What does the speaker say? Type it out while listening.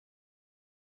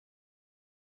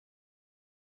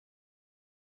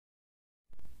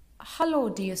Hello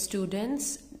dear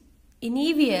students, in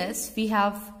EVS we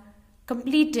have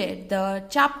completed the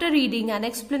chapter reading and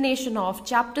explanation of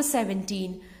chapter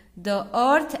 17, the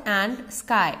earth and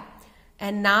sky.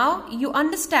 And now you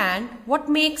understand what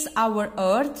makes our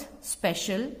earth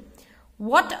special,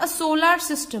 what a solar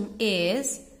system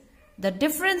is, the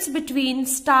difference between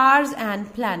stars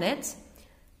and planets,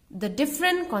 the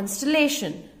different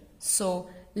constellation. So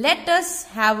let us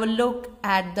have a look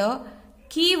at the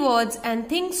keywords and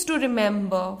things to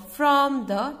remember from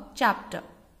the chapter.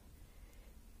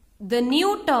 The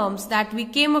new terms that we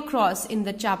came across in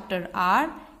the chapter are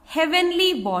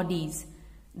heavenly bodies,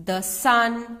 the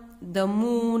sun, the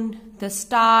moon, the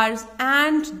stars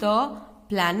and the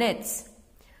planets.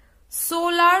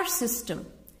 Solar system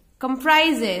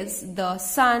comprises the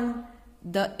sun,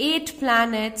 the 8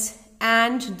 planets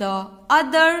and the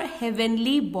other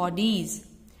heavenly bodies.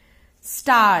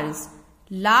 Stars,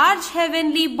 large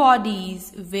heavenly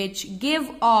bodies which give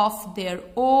off their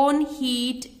own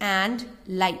heat and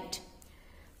light.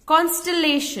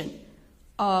 Constellation,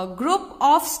 a group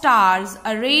of stars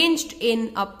arranged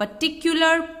in a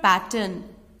particular pattern.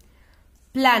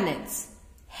 Planets,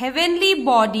 heavenly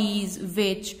bodies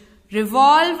which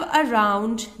revolve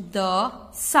around the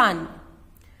sun.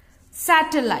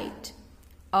 Satellite,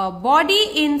 a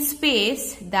body in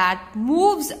space that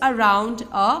moves around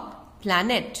a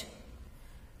planet.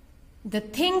 The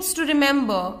things to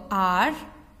remember are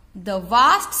the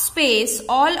vast space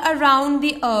all around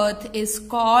the earth is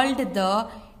called the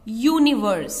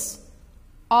universe.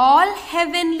 All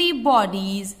heavenly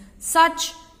bodies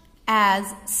such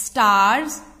as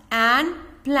stars and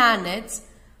planets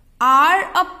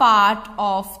are a part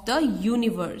of the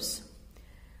universe.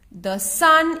 The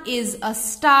sun is a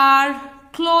star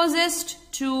closest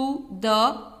to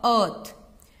the earth.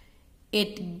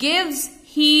 It gives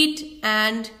heat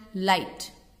and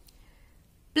light.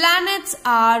 Planets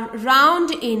are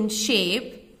round in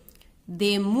shape.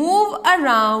 They move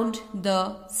around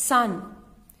the sun.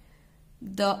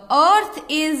 The earth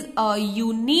is a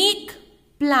unique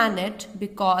planet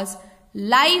because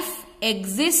life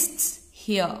exists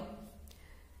here.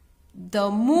 The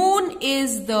moon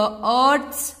is the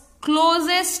earth's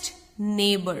closest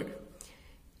neighbor.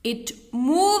 It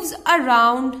moves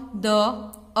around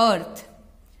the earth.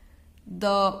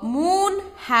 The moon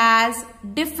has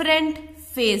different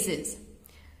phases.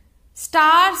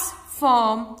 Stars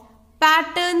form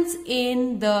patterns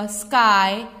in the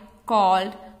sky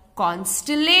called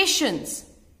constellations.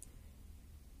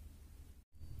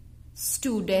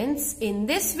 Students, in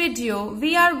this video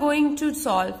we are going to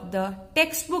solve the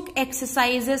textbook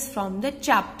exercises from the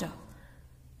chapter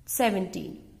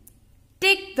 17.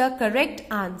 Tick the correct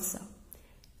answer.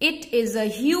 It is a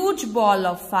huge ball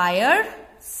of fire.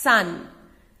 Sun.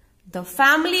 The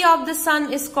family of the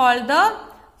sun is called the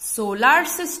solar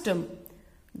system.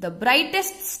 The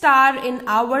brightest star in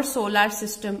our solar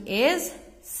system is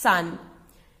sun.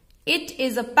 It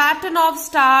is a pattern of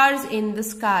stars in the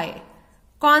sky.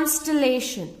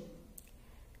 Constellation.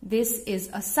 This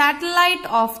is a satellite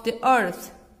of the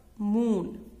earth,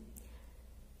 moon.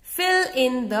 Fill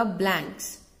in the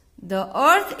blanks. The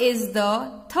earth is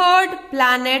the 3rd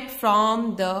planet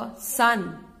from the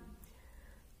sun.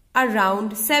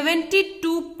 Around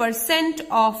 72%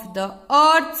 of the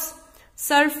earth's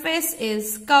surface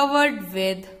is covered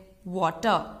with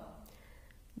water.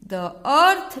 The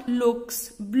earth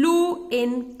looks blue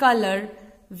in color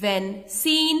when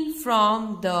seen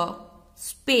from the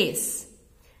space.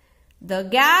 The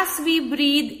gas we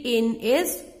breathe in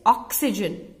is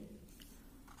oxygen.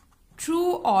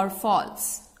 True or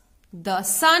false? The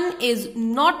sun is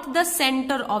not the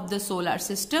center of the solar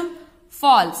system.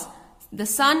 False. The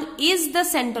sun is the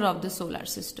center of the solar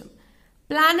system.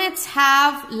 Planets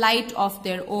have light of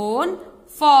their own.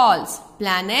 False.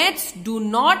 Planets do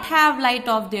not have light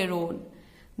of their own.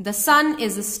 The sun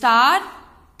is a star.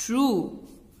 True.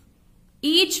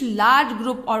 Each large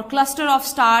group or cluster of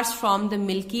stars from the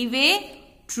Milky Way.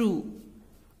 True.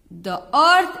 The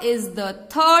earth is the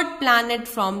 3rd planet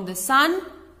from the sun.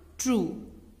 True.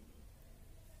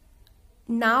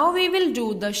 Now we will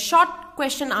do the short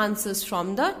question answers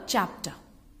from the chapter.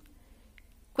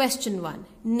 Question 1.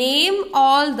 Name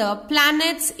all the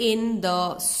planets in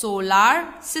the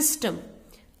solar system.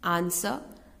 Answer.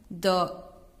 The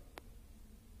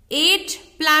 8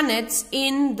 planets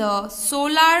in the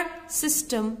solar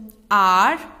system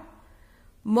are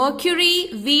Mercury,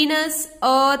 Venus,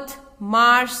 Earth,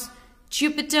 Mars,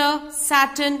 Jupiter,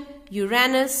 Saturn,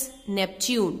 Uranus,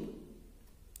 Neptune.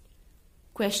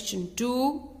 Question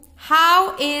 2.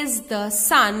 How is the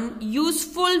sun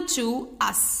useful to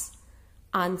us?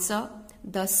 Answer.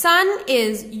 the sun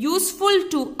is useful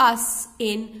to us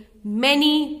in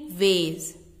many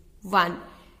ways. 1.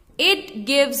 It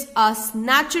gives us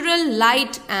natural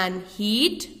light and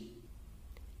heat.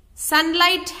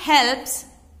 Sunlight helps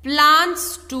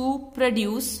plants to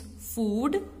produce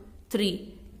food.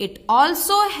 3. It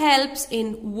also helps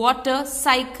in water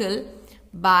cycle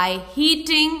by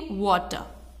heating water.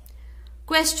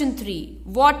 Question 3.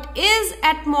 What is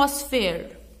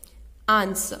atmosphere?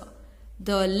 Answer.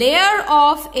 The layer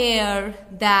of air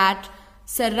that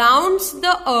surrounds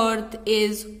the earth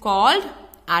is called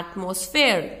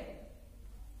atmosphere.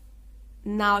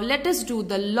 Now let us do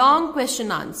the long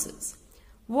question answers.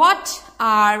 What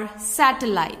are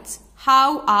satellites?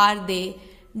 How are they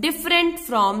different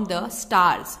from the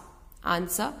stars?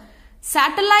 Answer.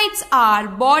 Satellites are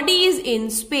bodies in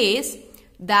space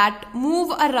that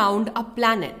move around a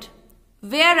planet,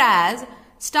 whereas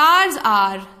stars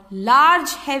are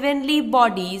large heavenly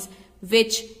bodies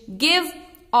which give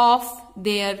off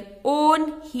their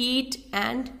own heat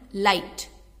and light.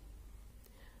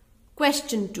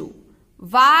 Question 2.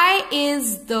 Why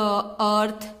is the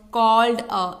earth called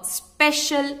a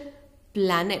special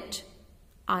planet?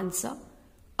 Answer.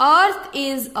 Earth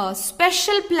is a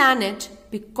special planet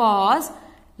because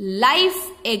life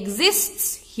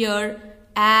exists here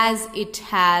as it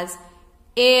has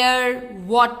air,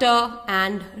 water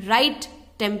and right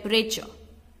temperature.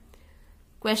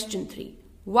 Question 3.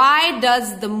 Why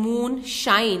does the moon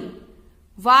shine?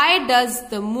 Why does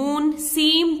the moon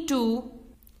seem to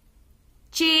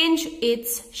change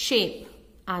its shape?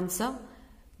 Answer.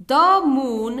 The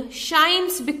moon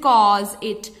shines because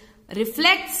it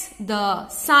reflects the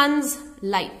sun's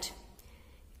light.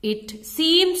 It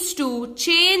seems to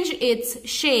change its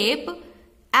shape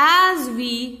as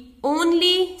we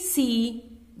only see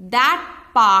that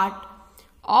part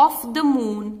of the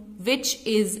moon which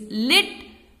is lit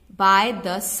by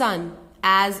the sun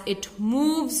as it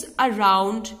moves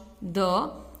around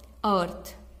the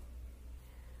earth.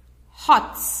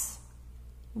 Hots.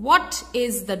 What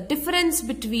is the difference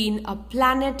between a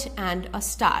planet and a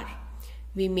star?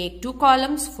 We make two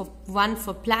columns, one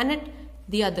for planet,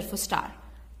 the other for star.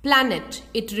 Planet,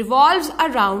 it revolves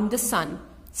around the sun.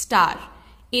 Star,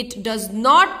 it does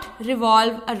not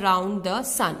revolve around the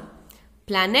sun.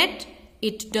 Planet,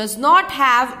 it does not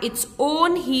have its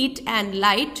own heat and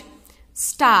light.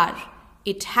 Star,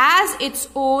 it has its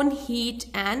own heat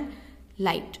and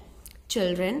light.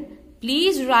 Children,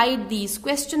 please write these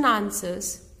question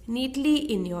answers neatly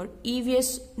in your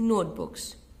EVS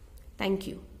notebooks. Thank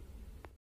you.